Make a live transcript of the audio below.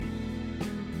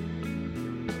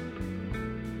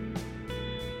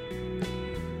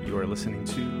You are listening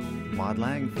to Maud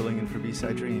Lang filling in for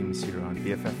B-Side Dreams here on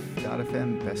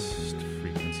BFF.FM, best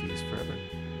frequencies forever.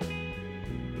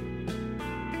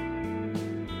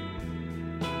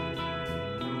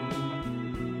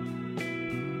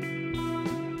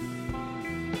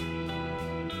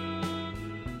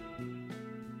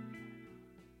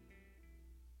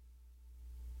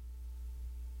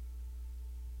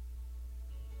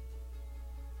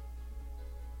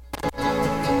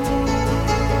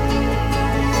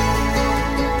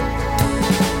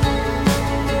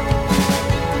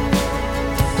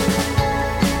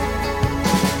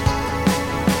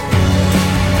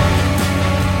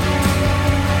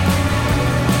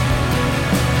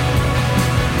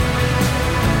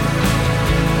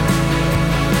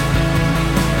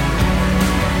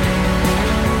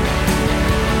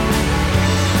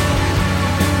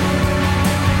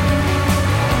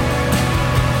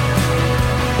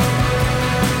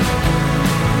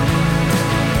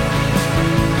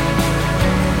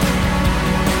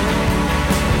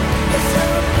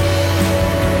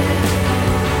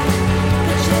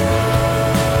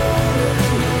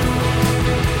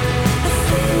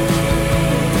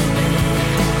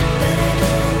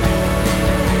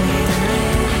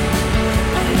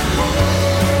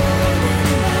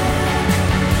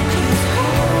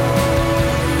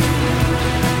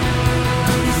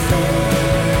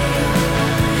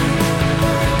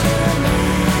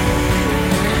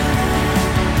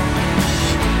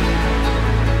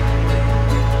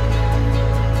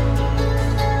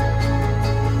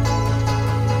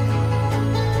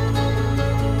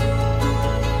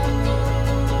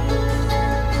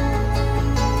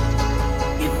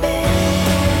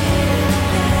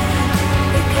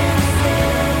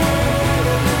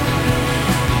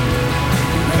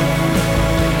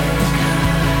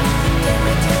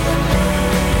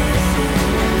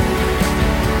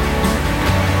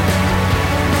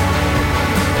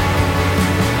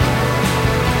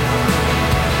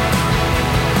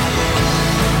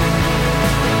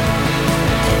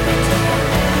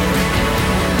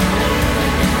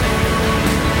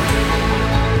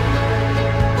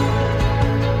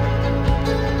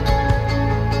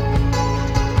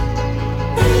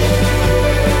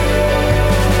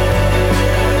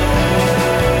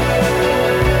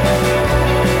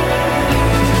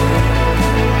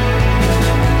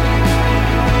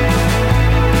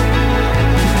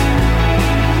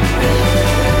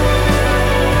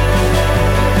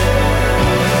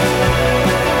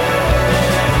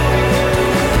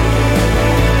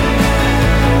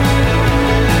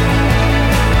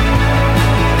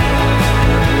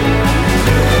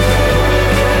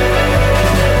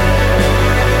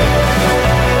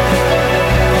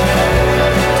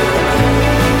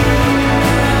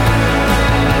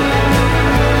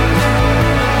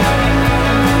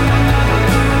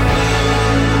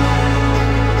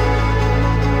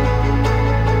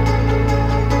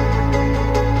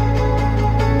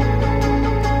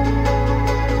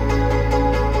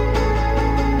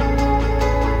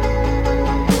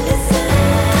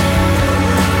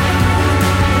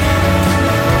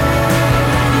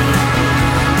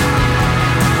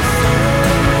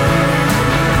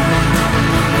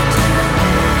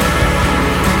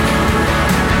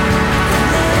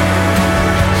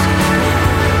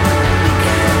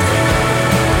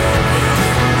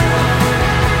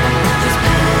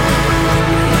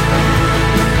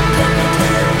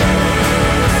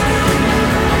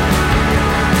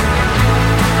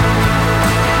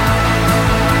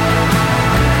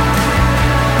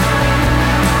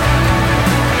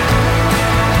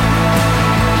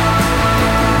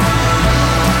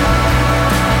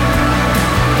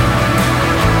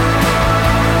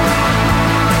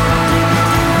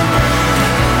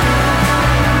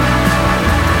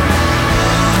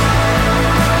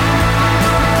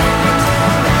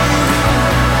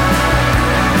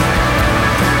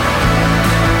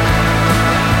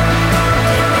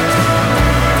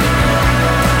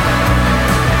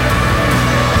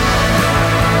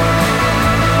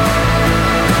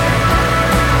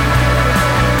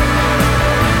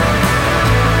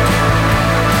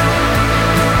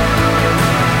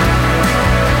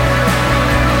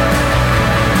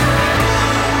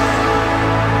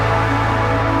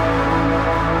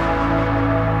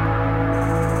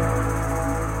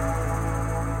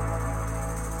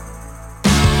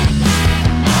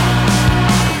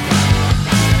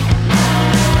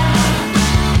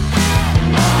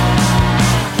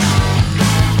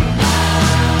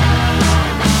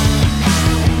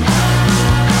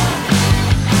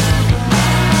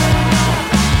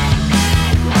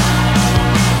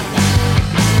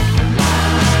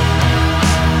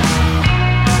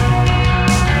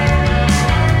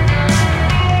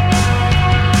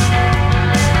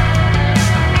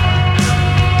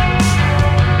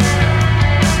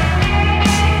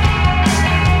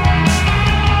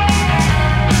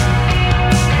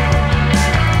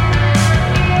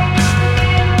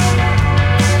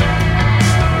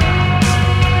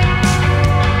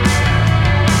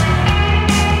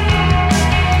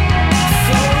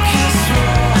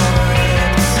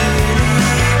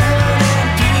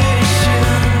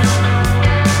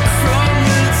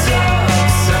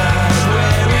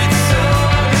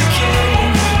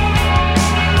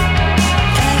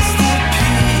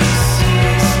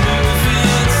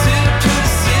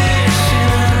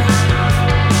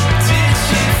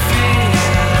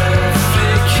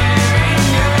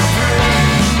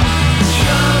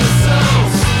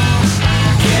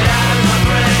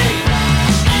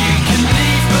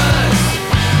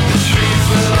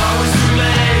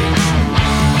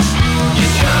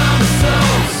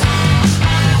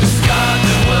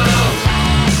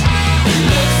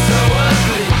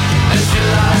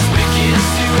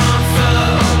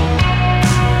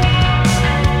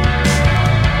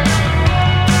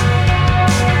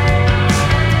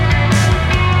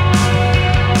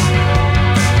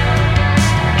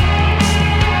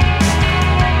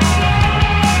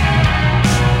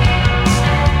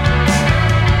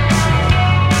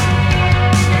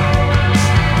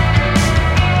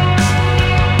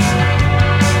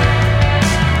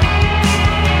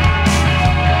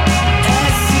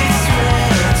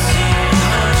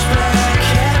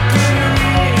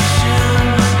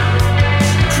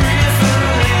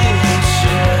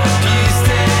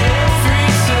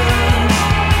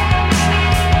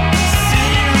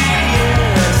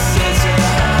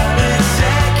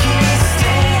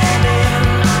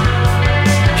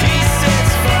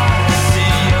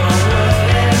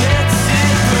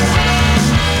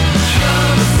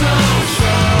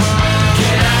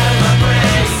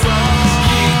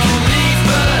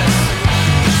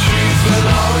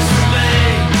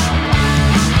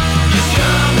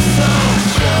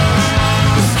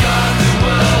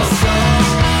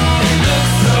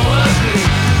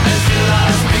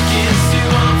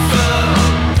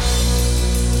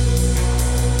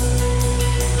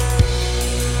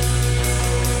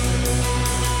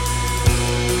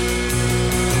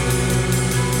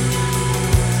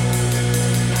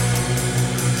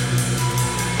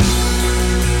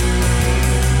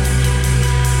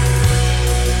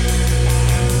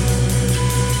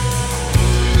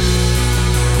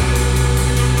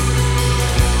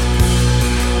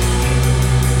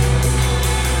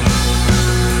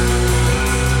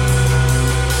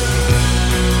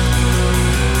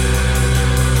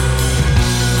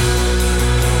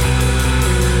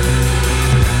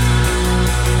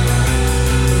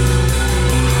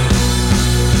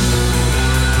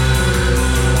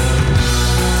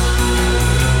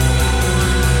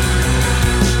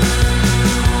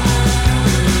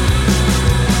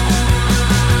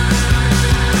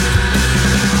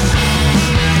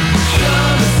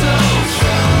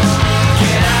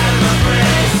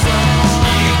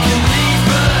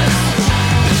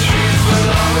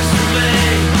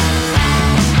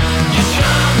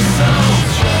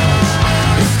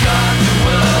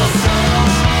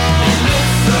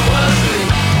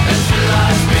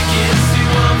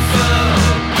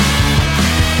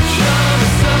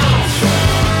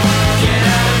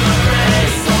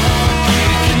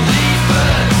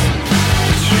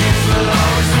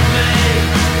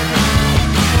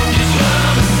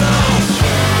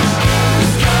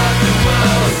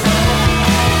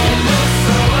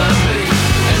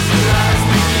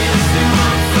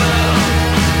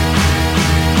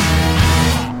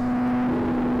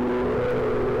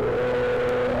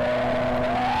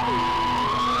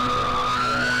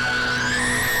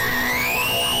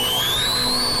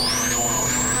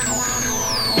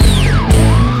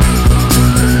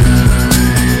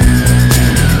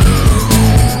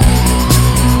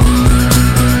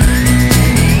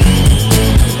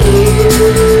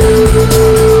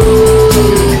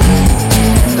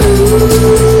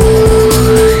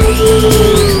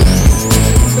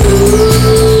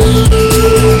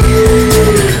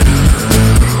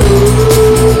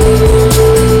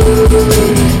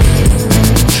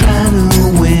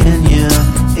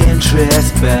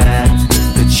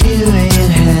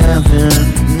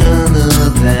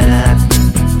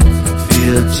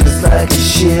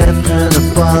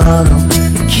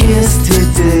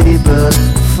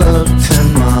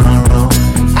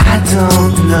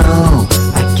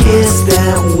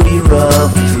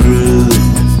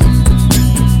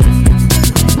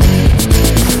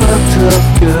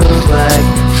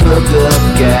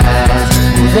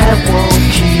 that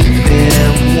won't keep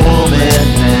them warm at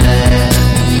night.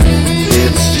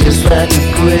 It's just like a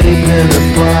grape in a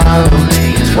bottle,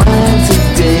 trying to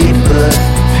date but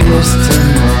pierce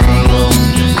tomorrow.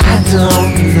 I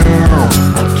don't know,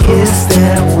 I guess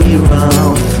that we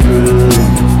run through.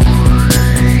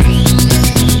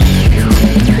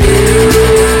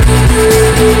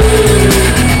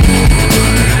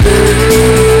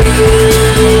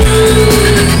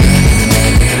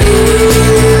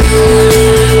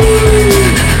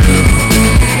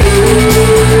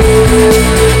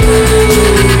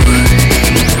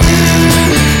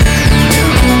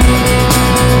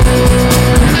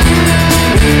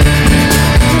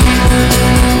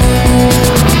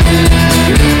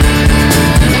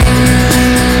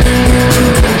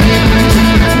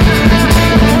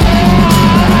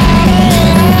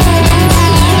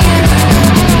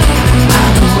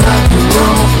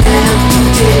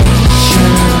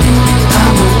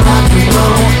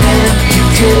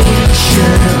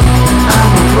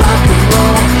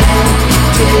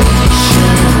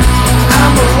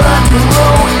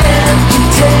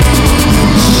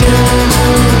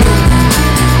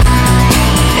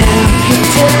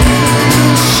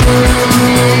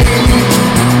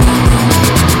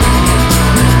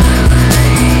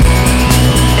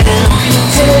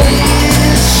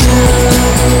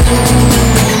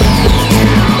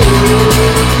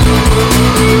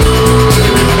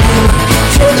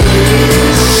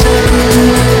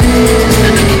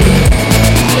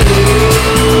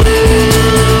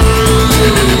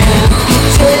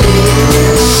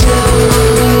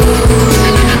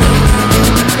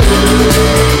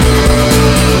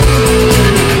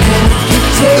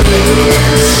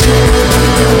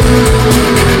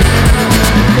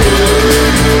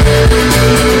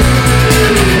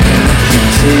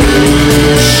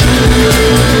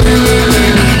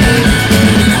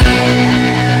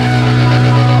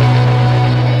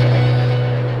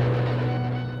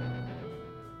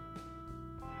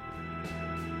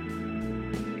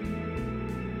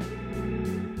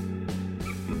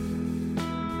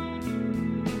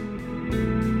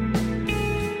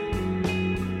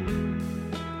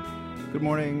 Good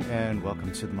morning and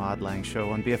welcome to the Mod Lang Show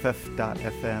on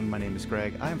BFF.FM. My name is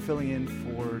Greg. I'm filling in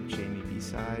for Jamie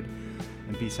B-Side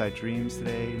and B-Side Dreams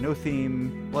today. No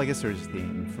theme. Well, I guess there's a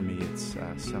theme. For me, it's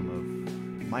some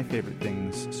of my favorite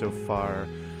things so far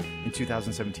in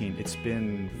 2017. It's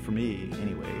been, for me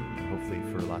anyway, hopefully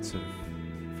for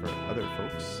other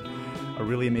folks, a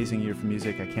really amazing year for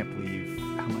music. I can't believe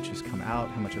how much has come out,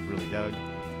 how much I've really dug.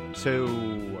 So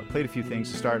I played a few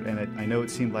things to start, and I know it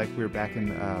seemed like we were back in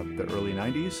the early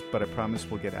 90s, but I promise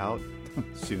we'll get out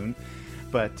soon.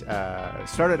 But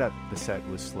started out the set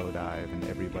with Slow Dive, and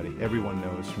everyone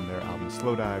knows from their album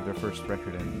Slow Dive, their first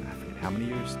record in, I forget how many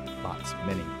years? Lots,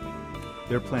 many.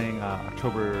 They're playing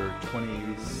October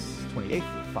 28th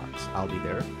at Fox. I'll be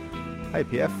there. Hi,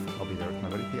 PF. I'll be there with my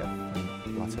buddy PF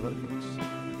and lots of other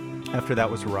folks. After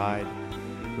that was Ride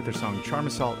with their song Charm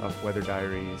Assault off Weather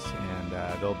Diaries, and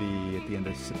they'll be at the end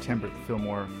of September at the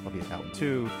Fillmore. I'll be at that one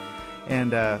too.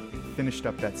 And finished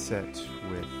up that set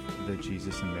with the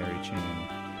Jesus and Mary Chain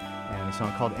and a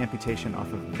song called Amputation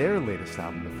off of their latest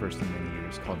album, the first in many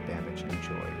years, called Damage and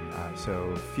Joy.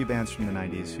 So a few bands from the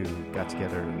 90s who got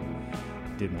together and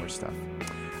did more stuff.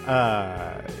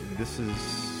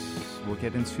 We'll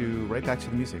get into right back to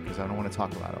the music because I don't want to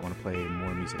talk a lot. I want to play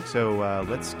more music. So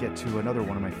let's get to another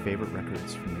one of my favorite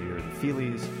records from the year, the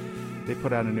Feelies. They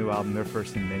put out a new album, their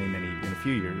first in a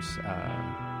few years,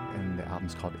 and the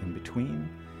album's called In Between.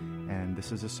 And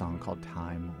this is a song called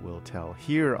Time Will Tell.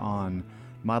 Here on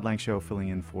Mod Lang Show, filling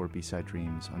in for B-Side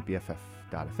Dreams on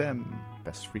BFF.FM,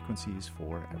 best frequencies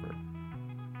forever.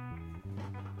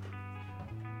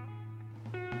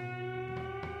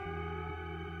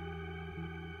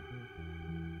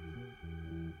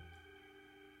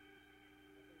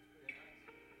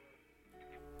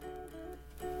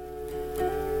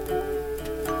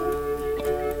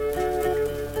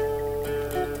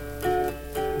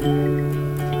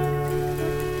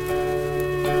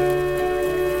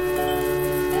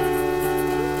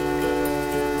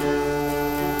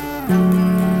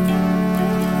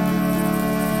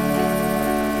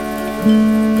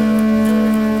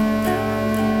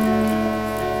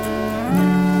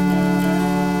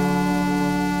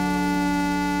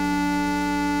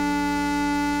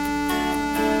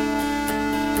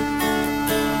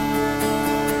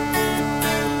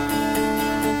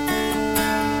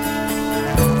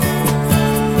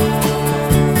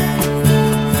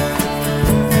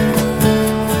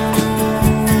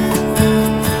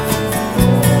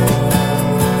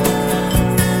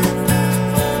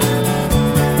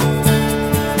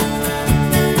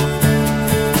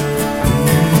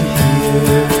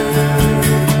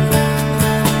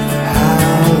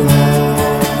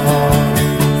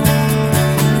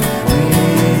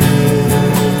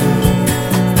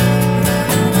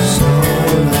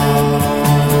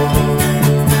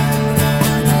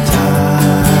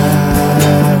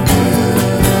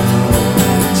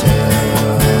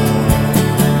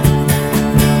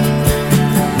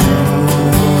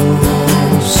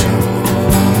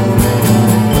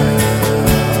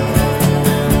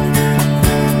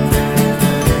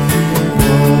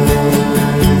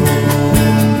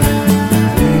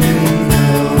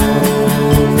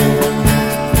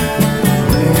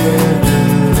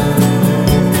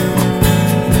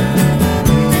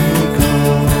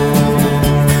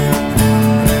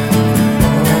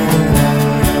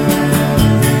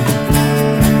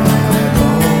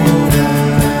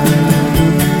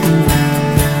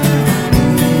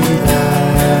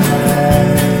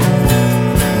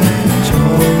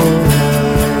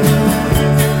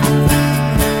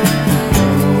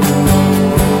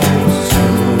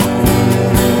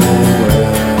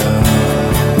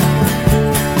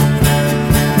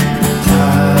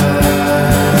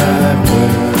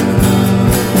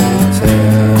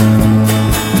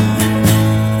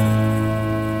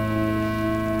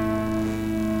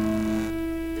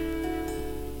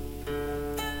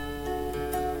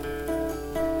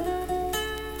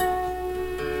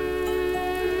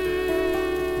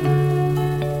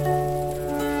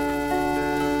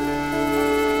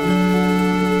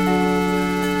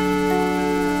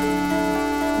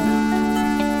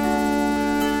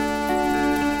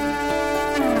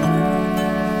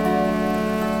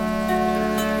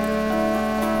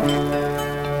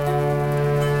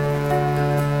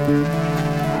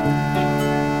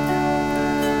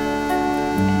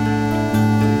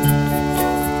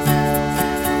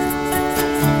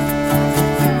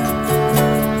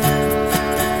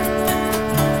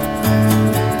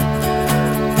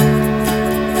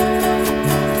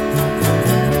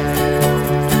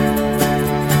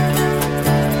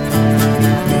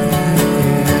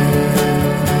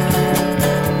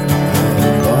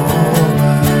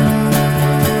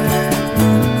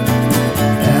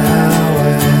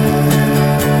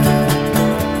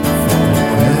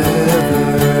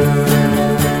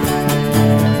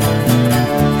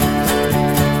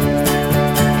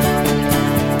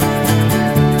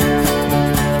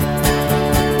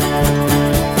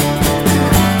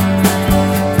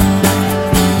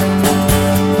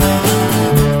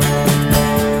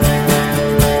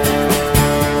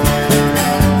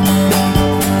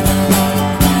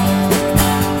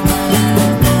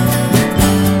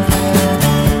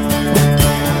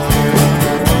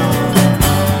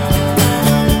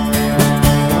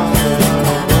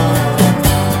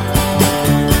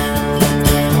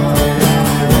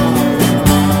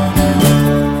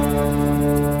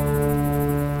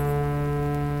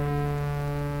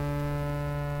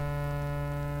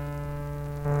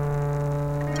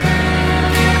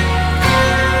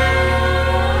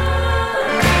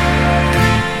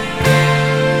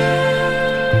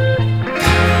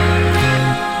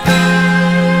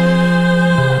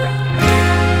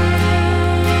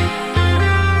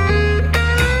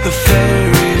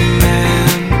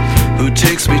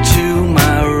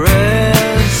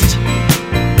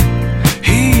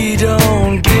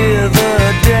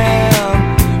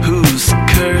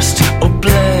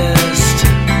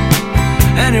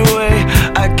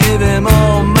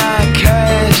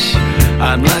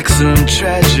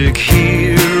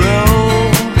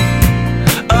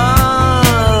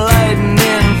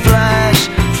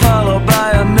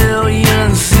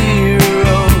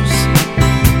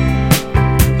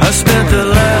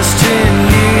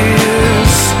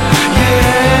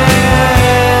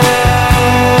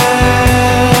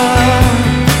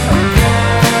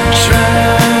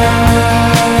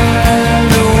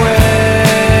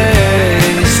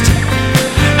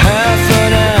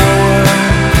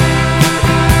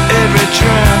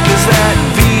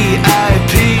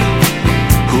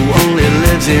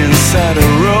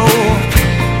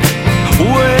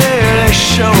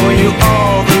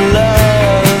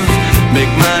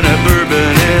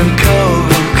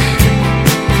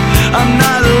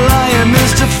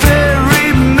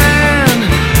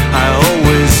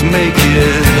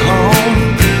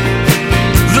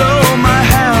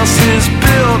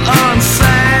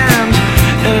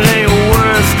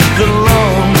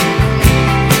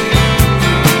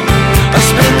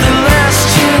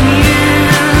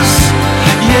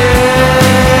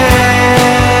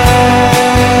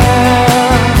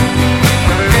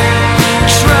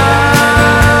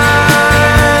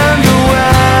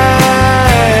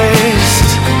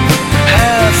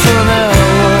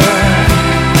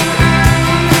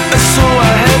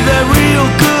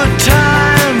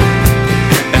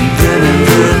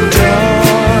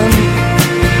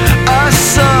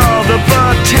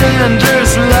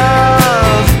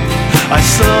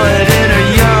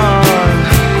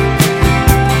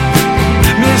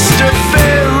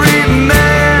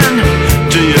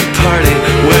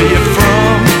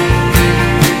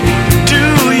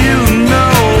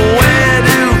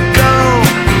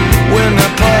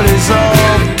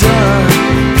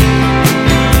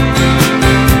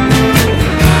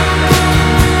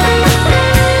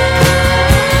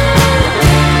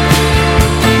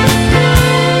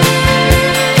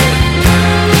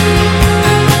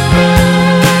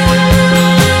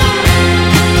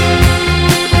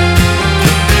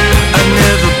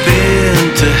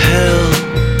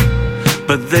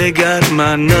 they got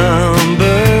my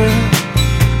number.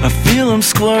 I feel them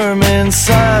squirm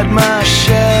inside my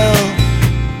shell,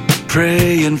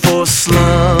 praying for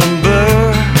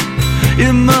slumber.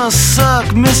 It must suck,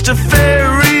 Mr.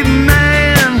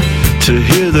 Ferryman, to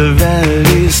hear the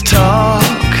vanities talk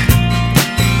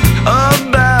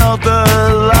about the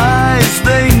lies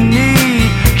they need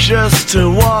just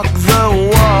to walk the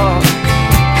walk.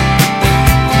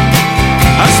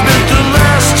 I spent the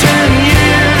last 10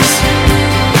 years,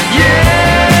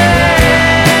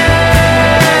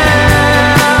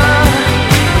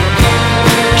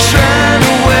 trying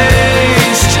to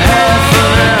waste half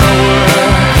an hour.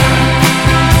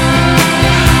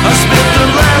 I spent the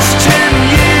last 10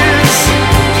 years,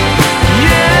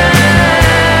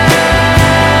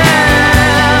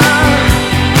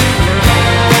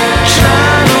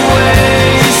 trying to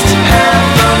waste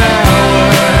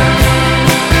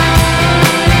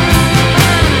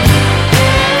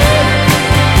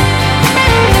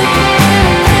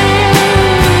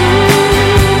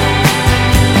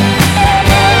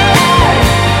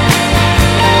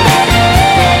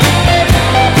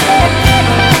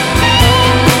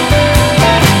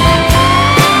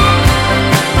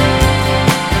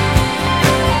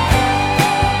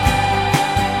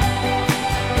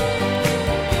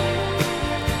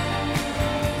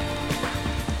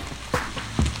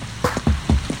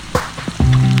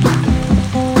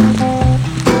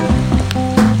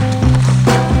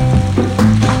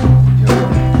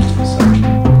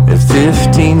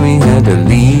to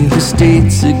leave the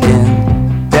States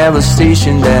again. They were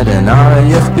stationed at an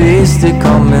RAF base they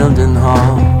call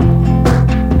Mildenhall.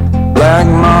 Black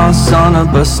moss on a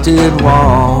busted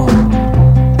wall.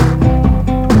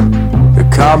 The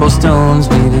cobblestones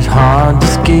made it hard to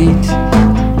skate.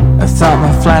 I thought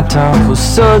my flat top was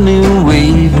so new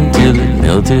wave until it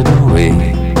melted away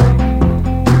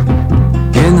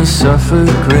in the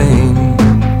Suffolk rain.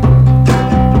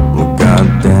 Well,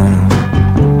 goddamn,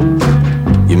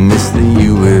 you miss the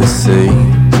USA.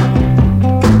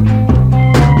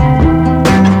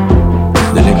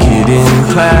 Then a kid in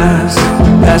class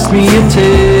passed me a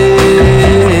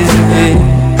tape,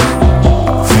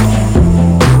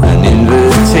 an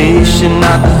invitation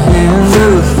not to hand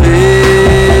of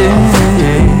fate.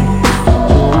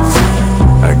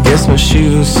 I guess my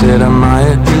shoes said I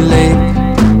might be late.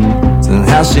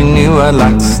 Somehow she knew I'd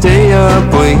like to stay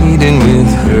up waiting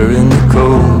with her in the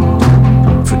cold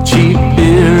for cheap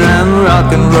beer and rock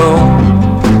and roll,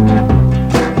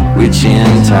 which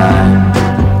in time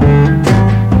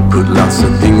put lots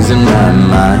of things in my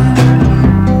mind.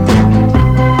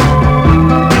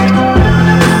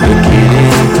 The kid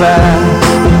in class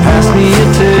passed me a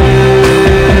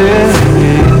tape.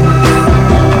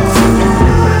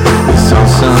 I saw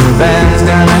some bands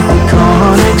down at the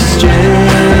Corn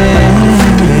Exchange.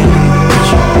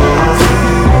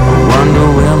 I wonder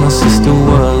where my sister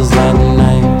was that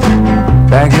night.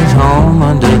 Back at home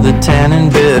under the tanning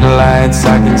bed lights,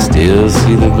 I can still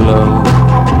see the glow.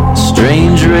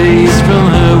 Strange rays from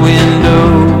her window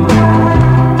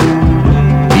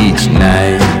each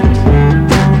night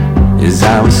as I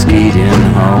was skating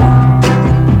home.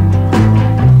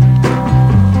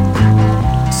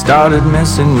 Started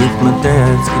messing with my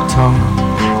dad's guitar,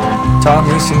 taught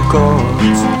me some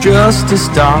chords just to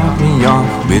start me off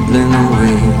whittling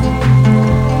away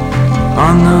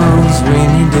on those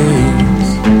rainy days.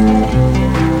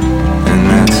 And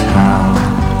that's how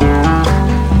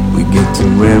we get to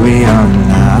where we are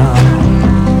now.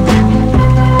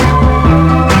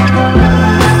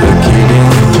 The kid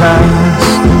in class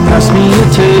passed me a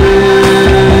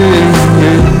tape,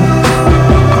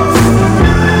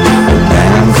 a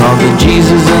band called the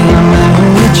Jesus and the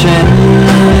Mary Chain.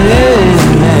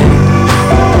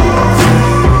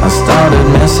 I started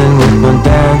messing with my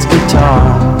dad's guitar.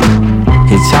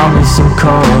 He taught me some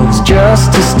chords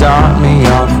just to start me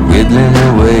off whittling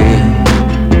away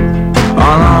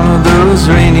on all of those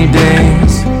rainy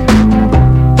days.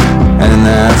 And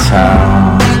that's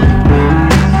how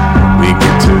we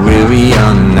get to where we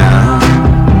are now.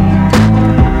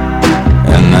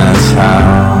 And that's how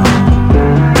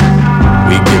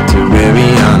we get to where we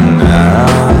are now.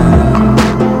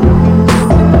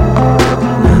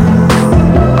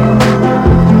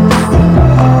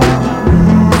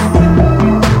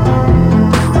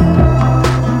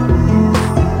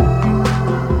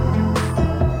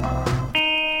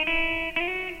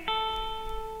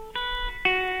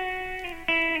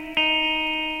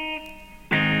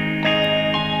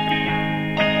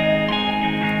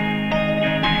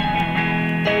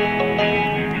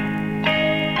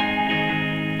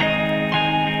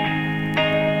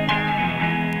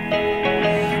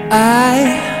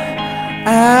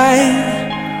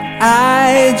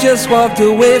 I just walked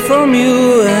away from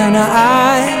you, and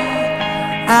I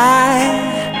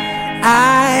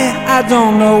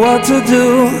don't know what to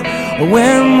do.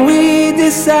 When we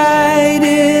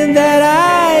decided that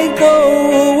I'd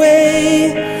go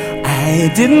away,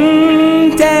 I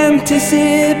didn't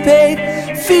anticipate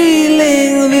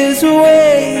feeling this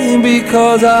way,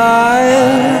 because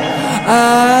I'll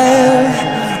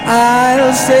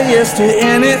say yes to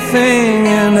anything,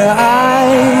 and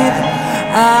I'd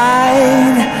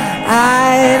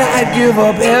give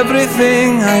up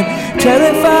everything. I'm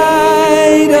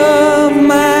terrified of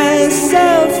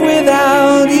myself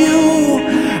without you.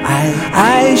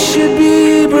 I should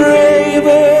be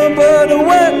braver, but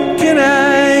what can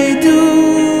I do?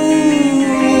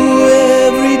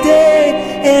 Every day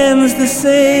ends the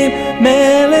same,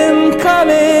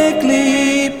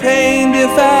 melancholically pained.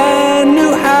 If I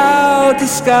knew how to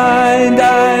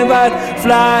skydive, I'd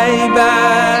fly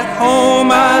back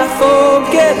home. I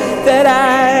forget that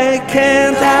I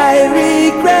can't. I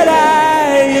regret I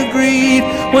agreed.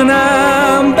 When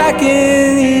I'm back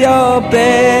in your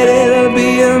bed, it'll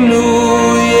be a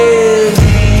new year.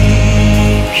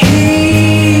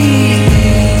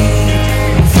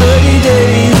 30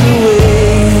 days away.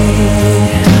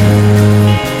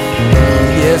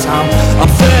 Yes, I'm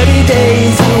 30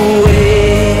 days away.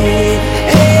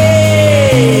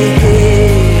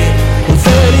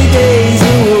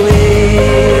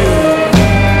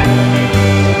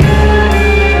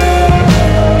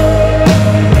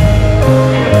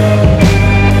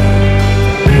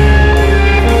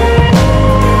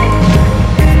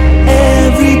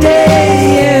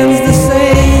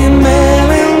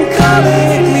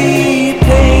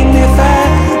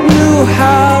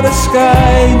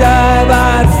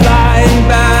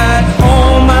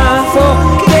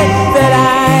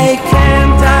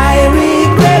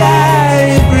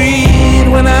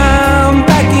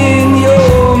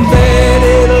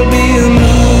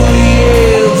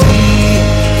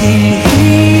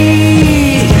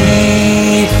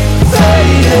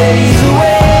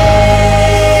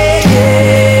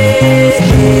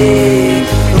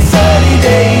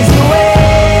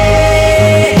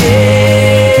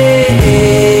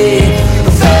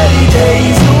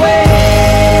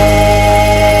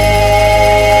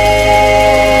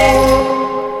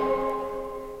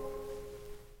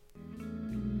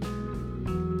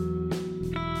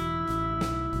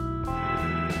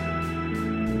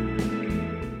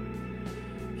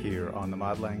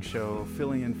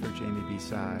 filling in for Jamie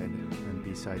B-Side and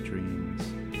B-Side Dreams.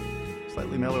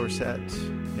 Slightly mellower set.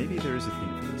 Maybe there is a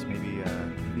theme for this. Maybe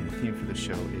the theme for the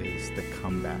show is the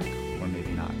comeback, or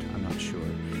maybe not. I'm not sure.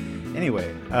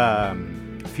 Anyway, a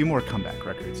few more comeback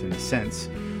records in a sense.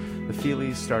 The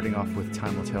Feelies, starting off with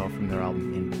Time Will Tell from their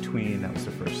album In Between. That was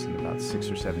their first in about 6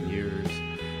 or 7 years.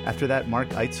 After that, Mark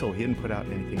Eitzel. He hadn't put out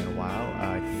anything in a while.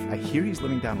 I hear he's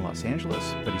living down in Los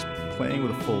Angeles, but he's playing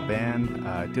with a full band.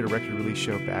 Did a record release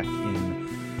show back in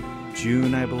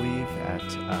June, I believe, at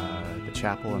the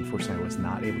Chapel. Unfortunately, I was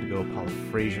not able to go. Paula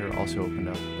Frazier also opened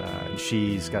up. And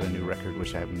she's got a new record,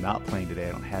 which I am not playing today.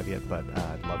 I don't have yet, but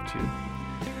I'd love to.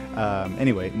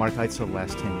 Anyway, Mark Eitzel, the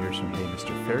last 10 years from Hey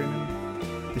Mr. Ferryman.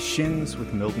 The Shins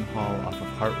with Mildenhall off of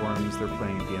Heartworms. They're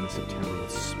playing at the end of September with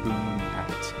Spoon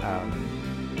at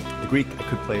the Greek. I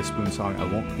could play a Spoon song. I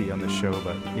won't be on the show,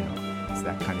 but, you know, it's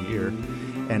that kind of year.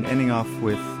 And ending off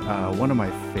with one of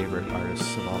my favorite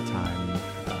artists of all time,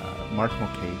 Mark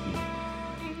Mulcahy.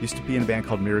 Used to be in a band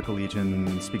called Miracle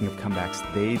Legion. Speaking of comebacks,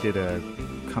 they did a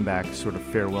comeback sort of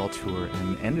farewell tour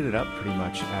and ended it up pretty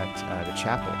much at the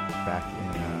Chapel back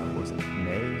in, what was it,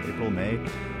 April, May?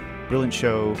 Brilliant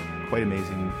show, quite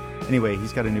amazing. Anyway,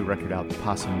 he's got a new record out, The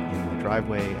Possum in the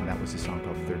Driveway, and that was a song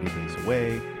called 30 Days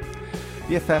Away.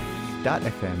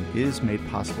 BFF.FM is made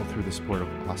possible through the support of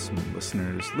awesome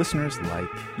listeners like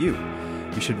you.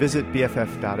 You should visit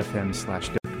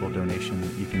BFF.FM/deductible donation.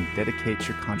 You can dedicate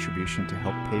your contribution to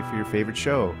help pay for your favorite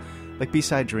show, like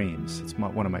B-Side Dreams. It's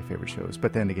one of my favorite shows.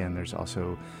 But then again, there's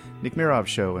also Nick Mirov's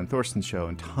show and Thorsten's show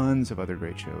and tons of other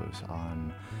great shows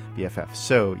on BFF.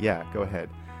 So yeah, go ahead.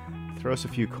 Throw us a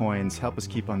few coins, help us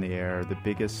keep on the air. The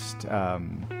biggest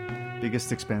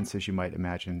expense, as you might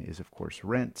imagine, is, of course,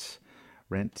 rent.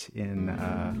 Rent in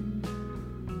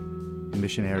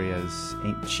mission areas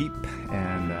ain't cheap,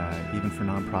 and even for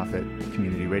nonprofit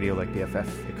community radio like BFF,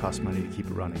 it costs money to keep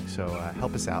it running. So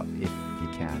help us out if you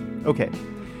can. Okay,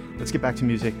 let's get back to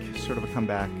music. Sort of a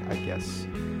comeback, I guess.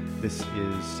 This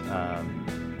is a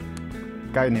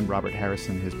guy named Robert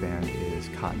Harrison. His band is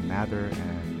Cotton Mather,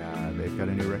 and they've got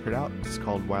a new record out. It's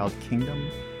called Wild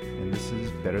Kingdom, and this is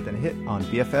Better Than a Hit on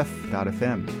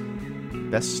BFF.FM.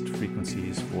 Best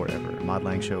frequencies forever. Maud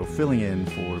Lang Show filling in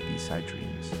for B-Side Dreams.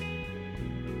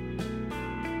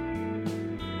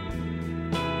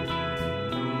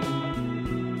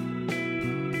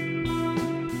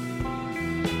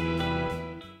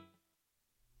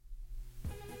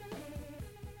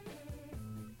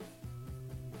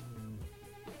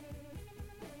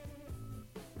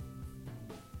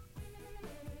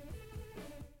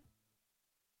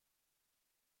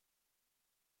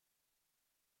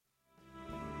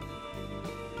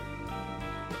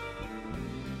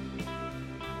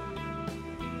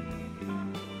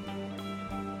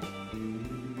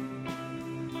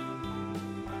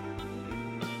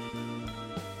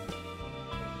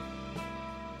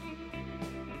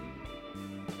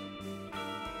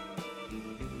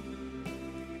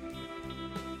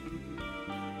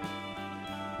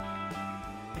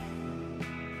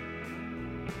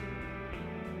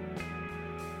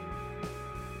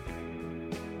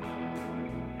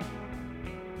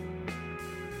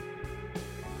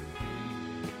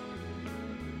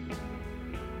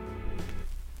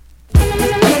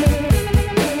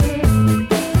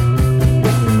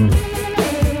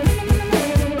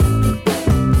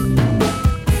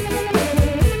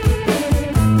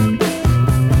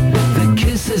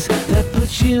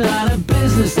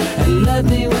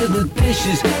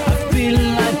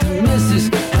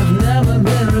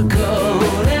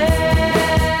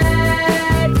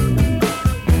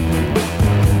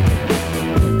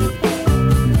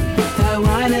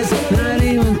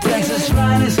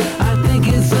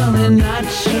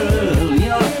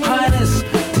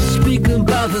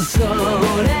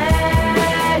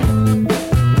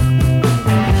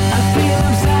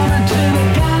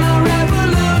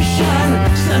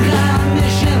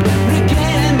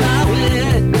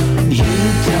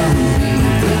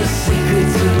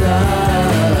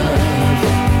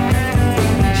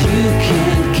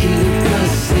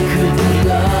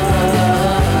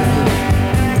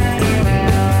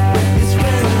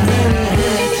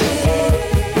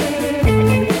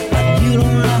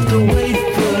 Wait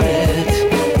for it.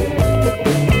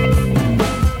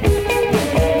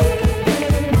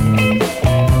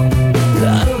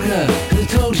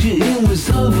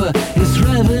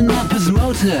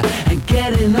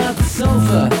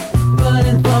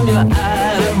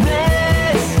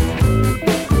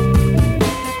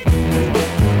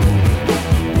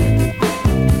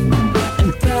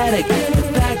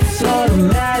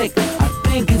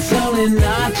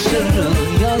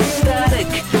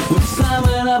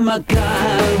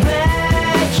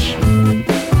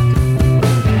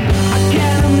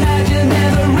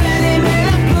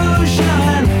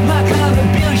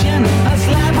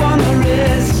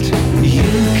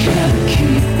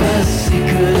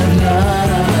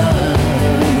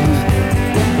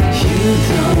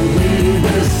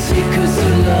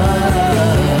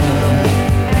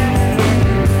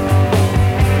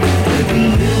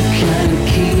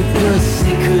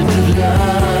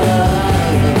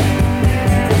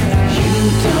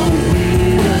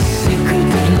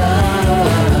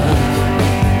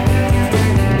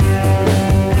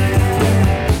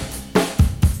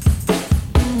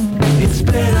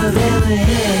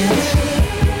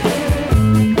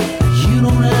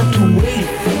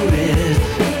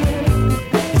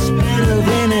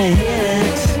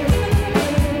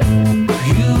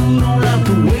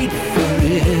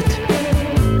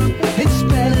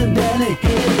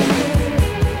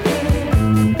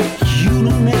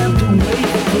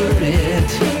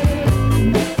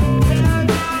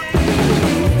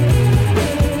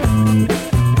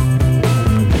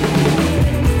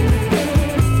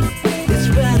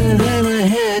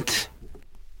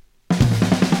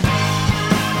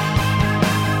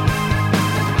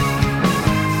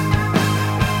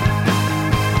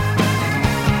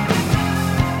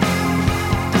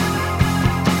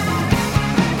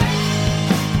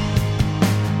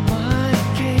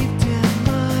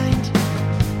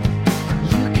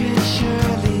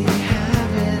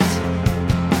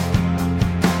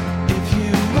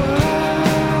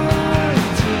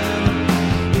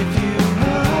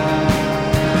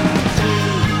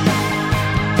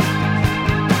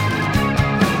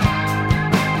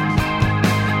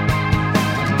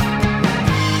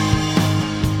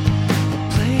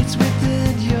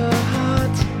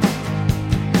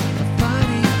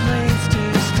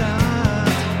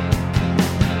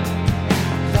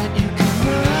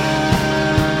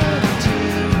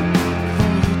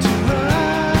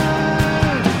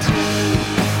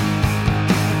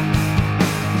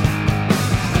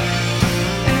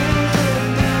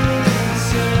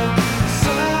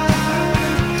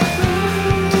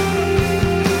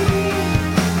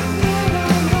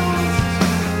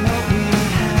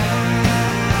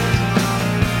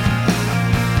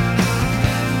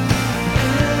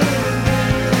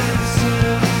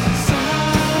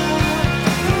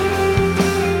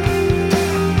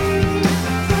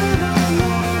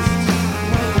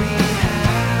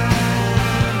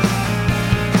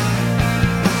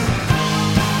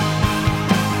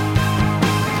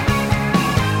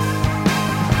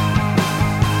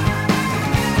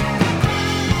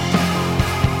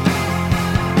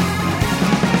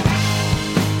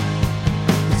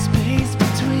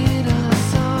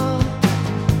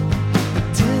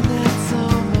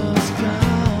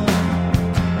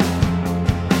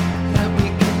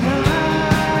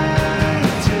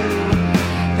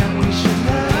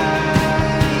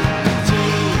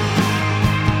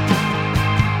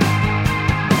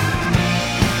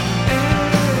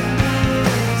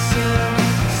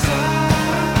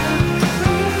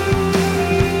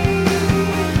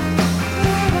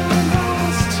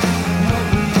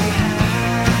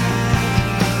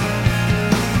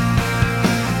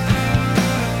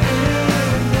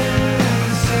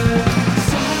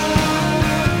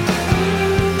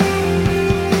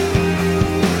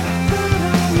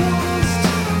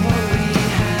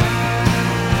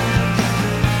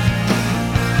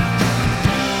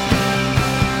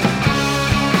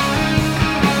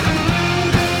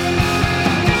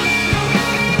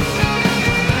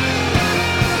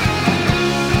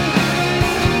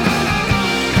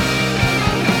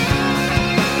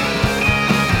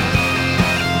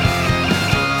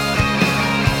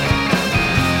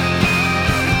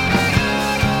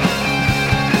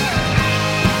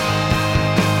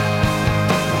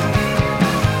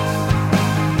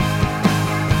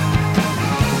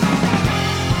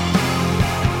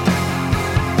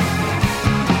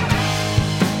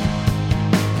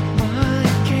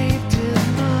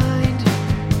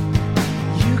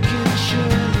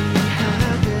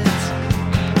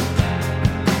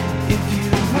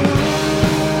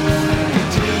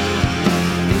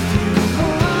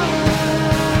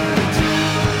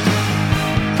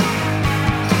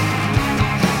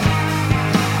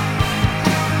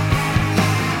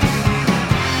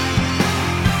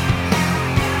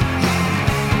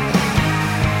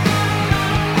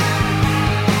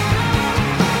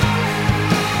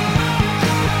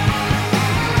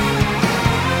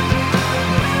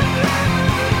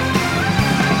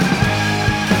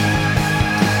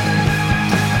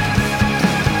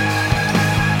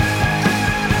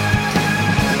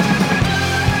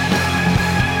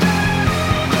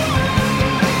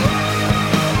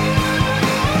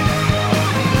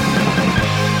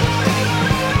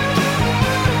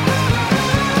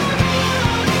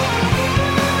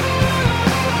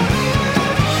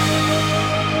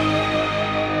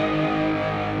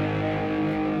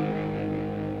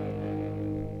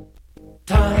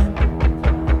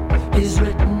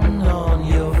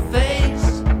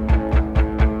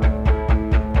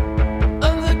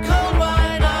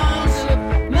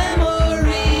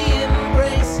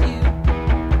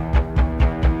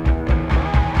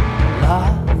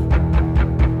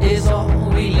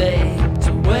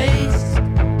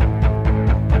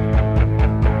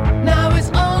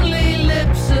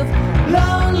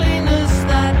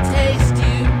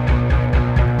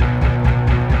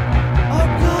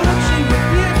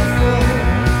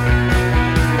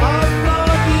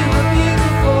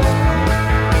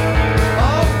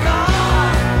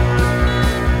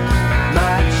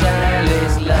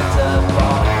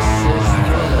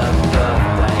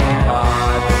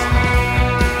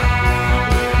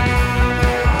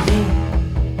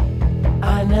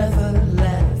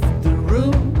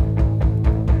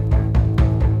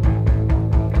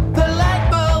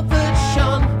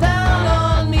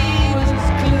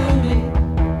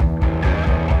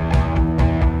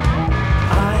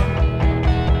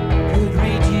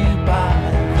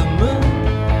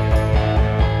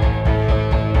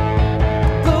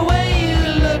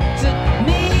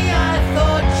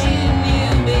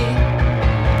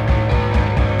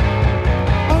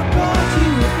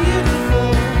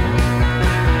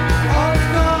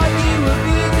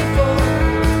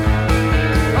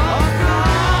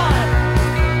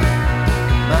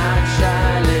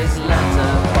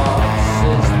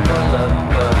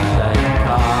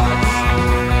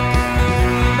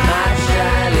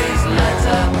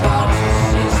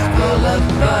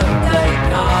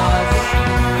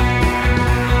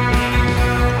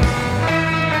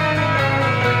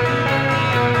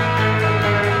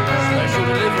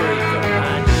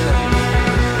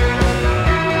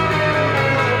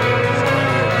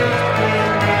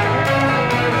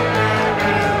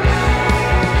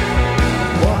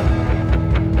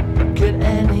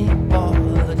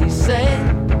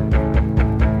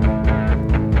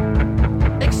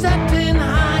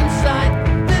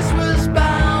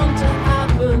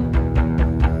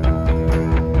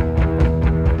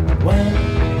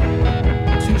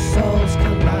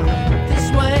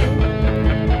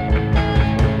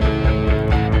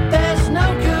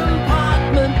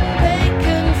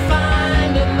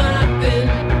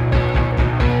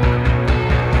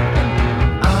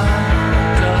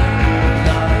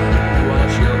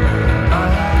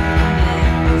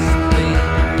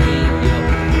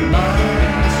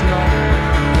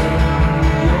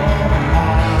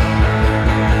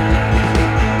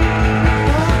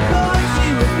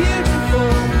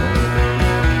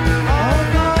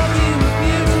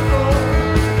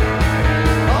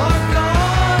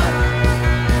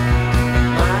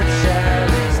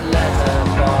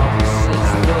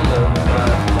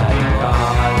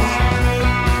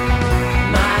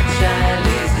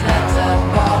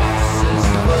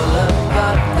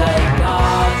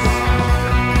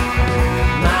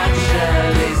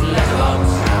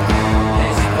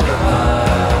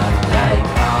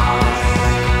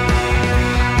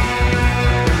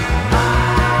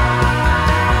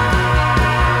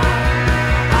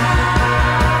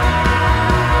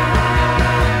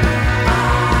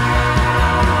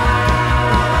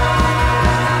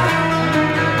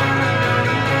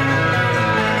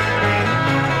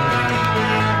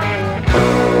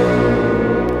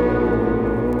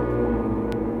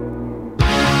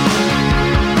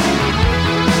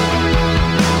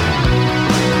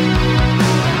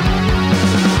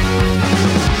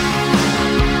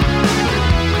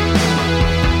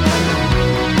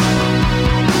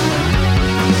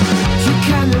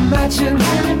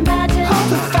 imagine all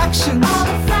the factions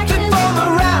that form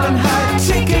around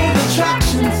high-ticket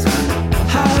attractions.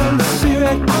 High on the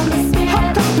spirit,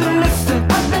 hopped up and lifted.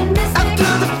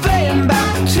 After the flame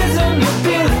baptism, your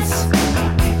feelings.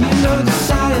 You know the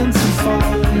science of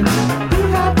falling. You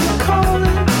have the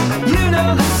calling. You know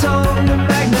the song of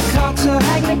Magna Carta.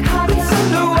 It's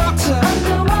underwater.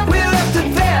 We left it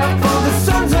there for the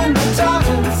sons and the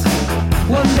daughters.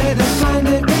 One day they'll find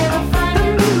it.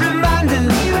 And be reminded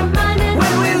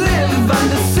when we live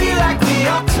under sea like we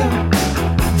ought to.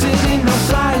 Didn't know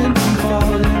flying from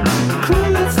falling.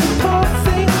 Cruel is the poor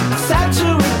thing. Sad to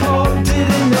report.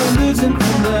 Didn't know losing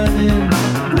from learning.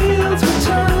 Wheels were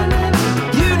turning.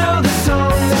 You know the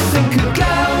song. This thing could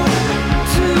go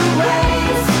two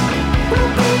ways.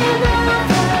 We'll be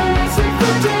another exit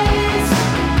for days.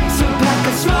 So pack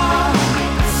a small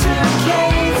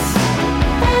suitcase.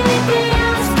 Anything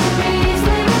else can be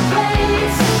easily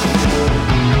replaced.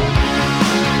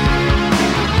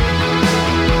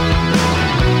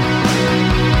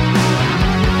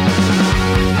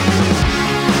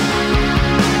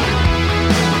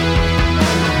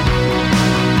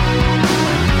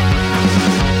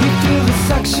 You feel the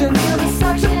suction,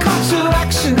 the call to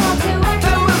action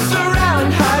that will surround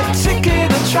high-ticket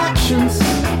attractions.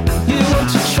 You want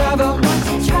to travel,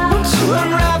 want to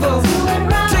unravel,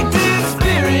 take the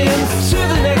experience to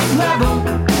the next level.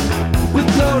 With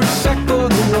no respect for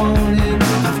the warning,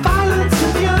 the violence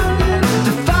of yearning,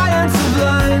 defiance of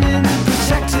learning,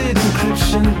 protected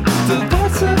encryption, the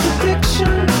voice of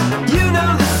addiction. You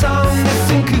know the song, this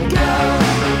thing could go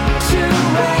two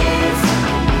ways.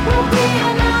 We'll be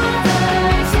another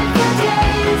exit for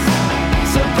days.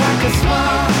 So pack a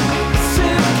small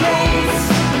suitcase.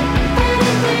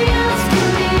 Anything else can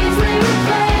be easily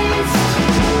replaced.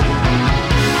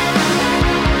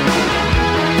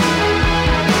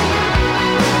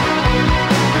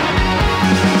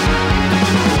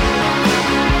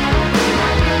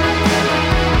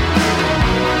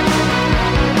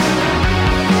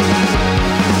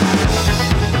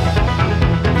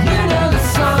 You know the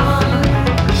song.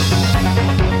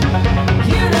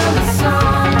 You know the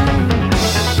song.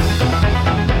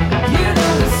 You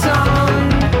know the song.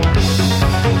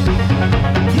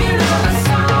 You know the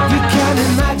song. You can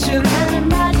imagine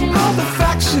all the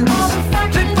factions that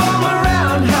form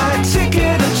around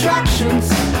high-ticket attractions.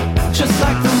 Just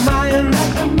like the Mayans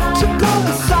took all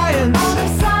the science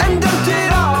and dumped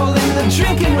it all in the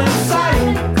drinking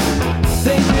Messiah.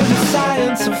 They knew the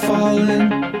science of falling.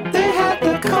 They had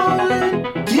the calling.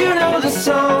 You know the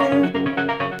song.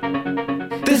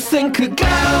 This thing could go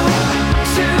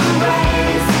two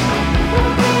ways.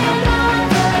 We'll be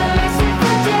another exit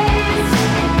for days.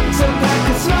 So pack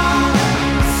a small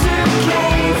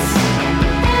suitcase.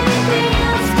 Anything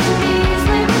else can be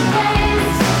easily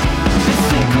replaced. This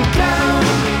thing could go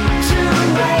two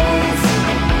ways.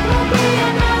 We'll be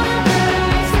another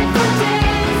exit for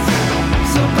days.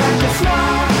 So pack a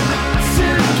small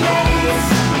suitcase.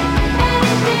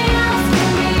 Anything else can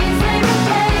be easily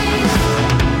replaced.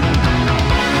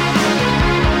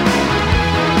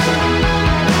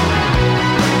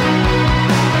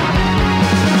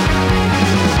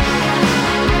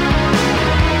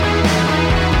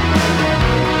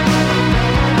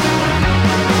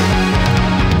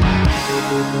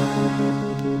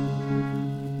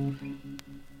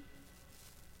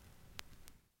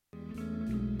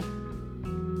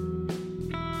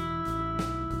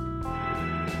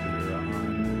 We're on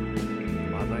the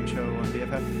Mod Lang Show on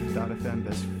BFF.FM,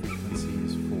 best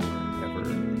frequencies forever.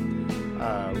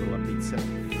 A little upbeat set for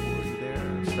you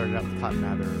there. Started out with Cotton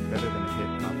Mather, Better Than a Hit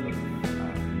off of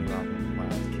new album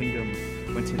Wild Kingdom.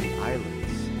 Went to the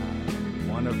Islands,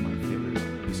 one of my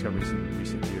favorite discoveries in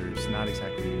recent years. Not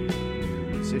exactly new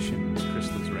musicians. Chris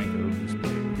Lazarenko, who's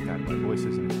played with Guided by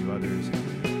Voices and a few others.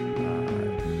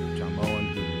 John Mullen,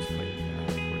 who's played,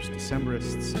 of course,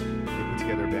 Decemberists. They put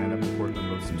together a band up in Portland,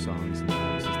 wrote some songs, and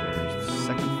this is their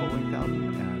second full-length album,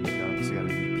 and they also got an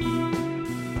EP.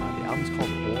 The album's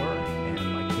called Or, and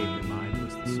Like Cave Your Mind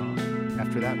was the song.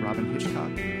 After that, Robin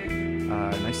Hitchcock.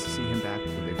 Nice to see him back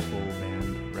with a full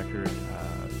band record,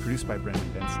 produced by Brendan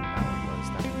Benson. That one was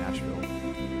down in Nashville.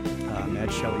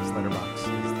 Mad Shelley's Letterbox is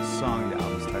the song. The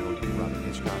album's titled Robin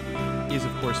Hitchcock. He is,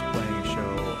 of course, playing a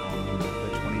show on the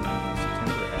 29th of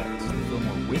September at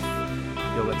Fillmore with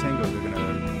Yo La Tengo. They're going to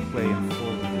play in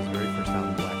full with his very first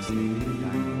album, Black State, and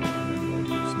then we'll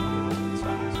do some other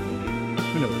songs.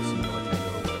 Who knows, Yo La Tengo,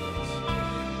 whatever it is.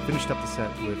 Finished up the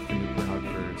set with the new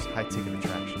Pornographers, High Ticket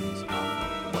Attractions,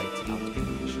 White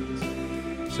Alterations.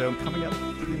 So coming up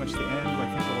pretty much the end, I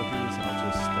think what I'll do is I'll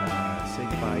just say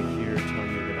goodbye here, tell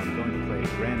you that I'm going to play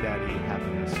Granddaddy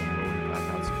Happiness and Rolling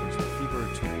Blackouts, of course,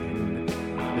 October to end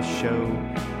the show.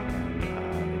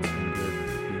 And it's been good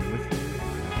being with you.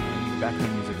 The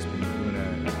background music's been Luna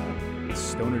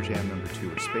Stoner Jam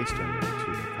 #2 or Space Jam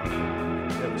 #2. They call it.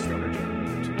 That was Stoner Jam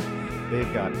 #2.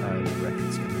 They've got new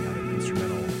records coming out, an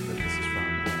instrumental that this is from,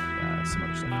 and some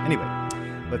other stuff. Anyway,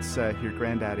 let's hear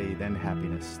Grandaddy, then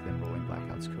Happiness, then Rolling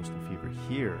Blackouts, Coastal Fever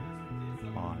here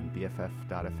on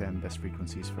BFF.FM, Best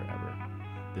Frequencies Forever.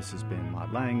 This has been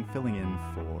Maud Lang filling in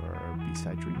for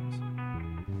B-Side Dreams.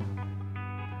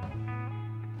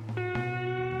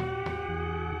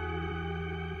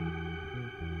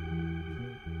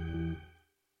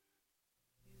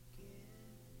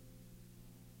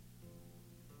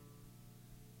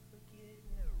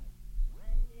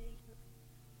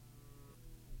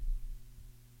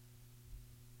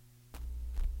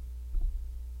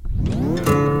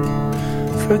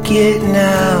 For getting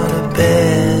out of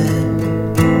bed,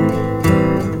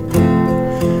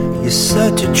 you're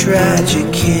such a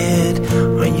tragic kid.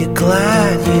 Aren't you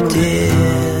glad you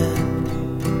did?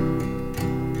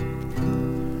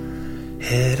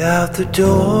 Head out the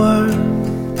door.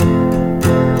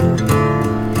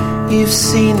 You've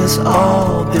seen this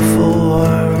all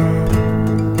before.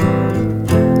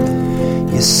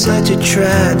 You're such a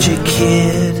tragic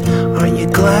kid. Aren't you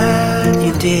glad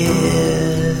you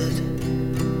did?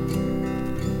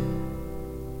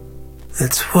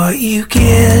 That's what you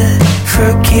get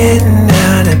for getting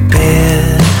out of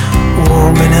bed,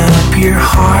 warming up your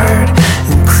heart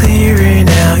and clearing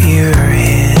out your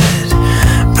head.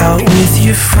 Out with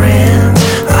your friends,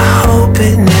 I hope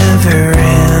it never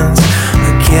ends.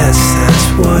 I guess that's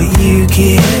what you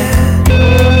get.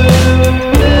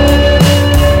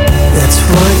 That's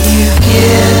what you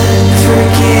get for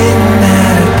getting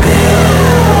out of bed.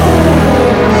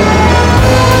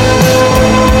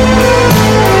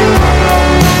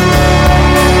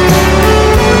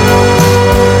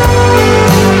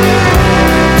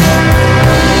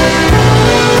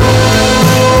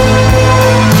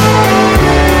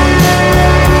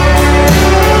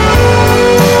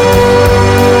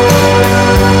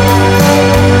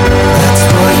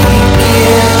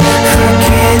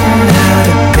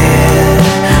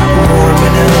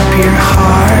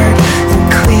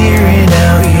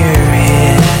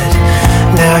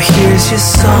 Here's your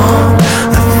song,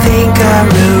 I think I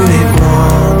wrote it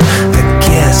wrong. I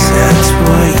guess that's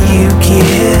what you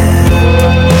get.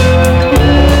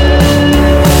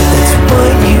 That's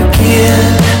what you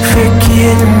get for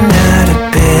getting out of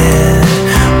bed,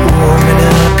 warming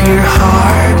up your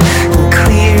heart and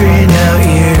clearing out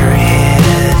your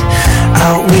head.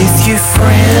 Out with your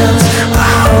friends, I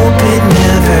hope it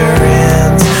never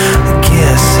ends. I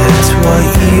guess that's what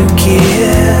you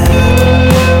get.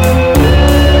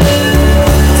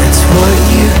 What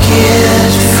you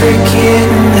get for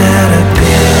getting out of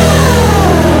bed.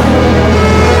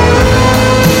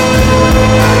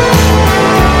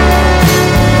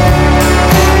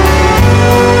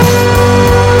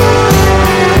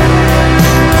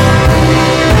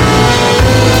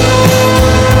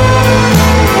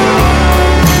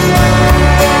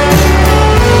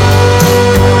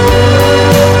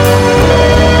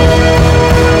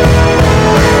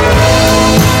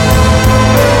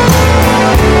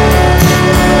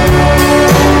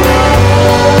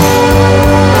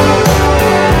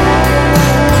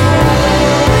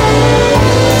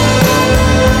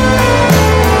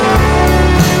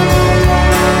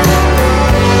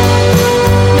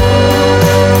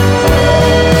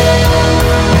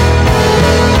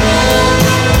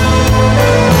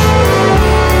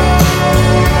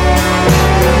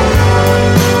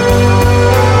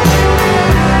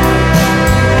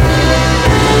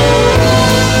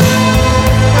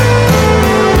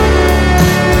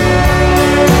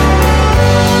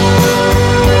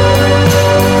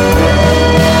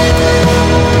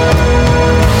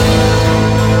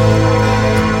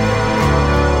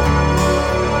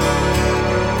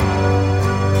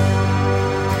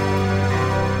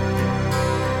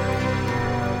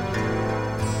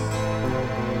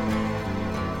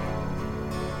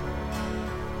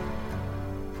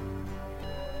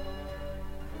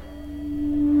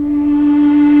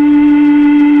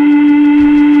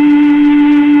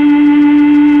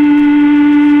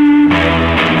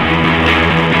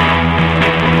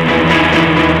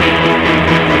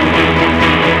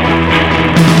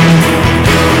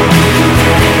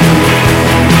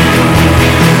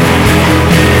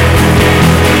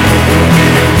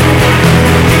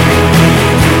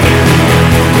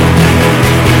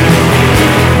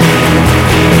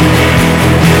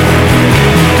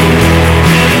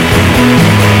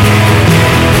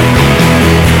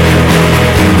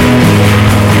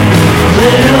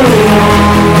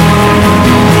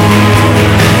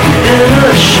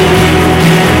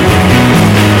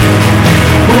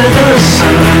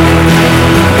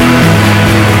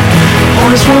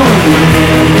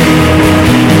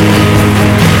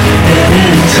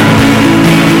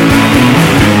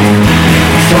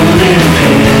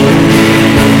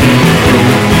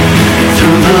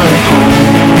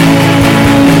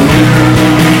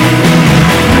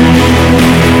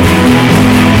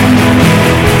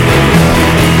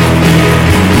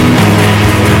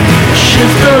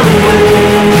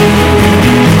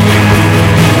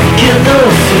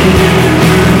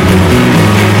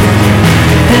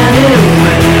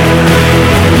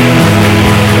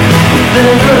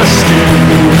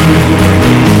 you.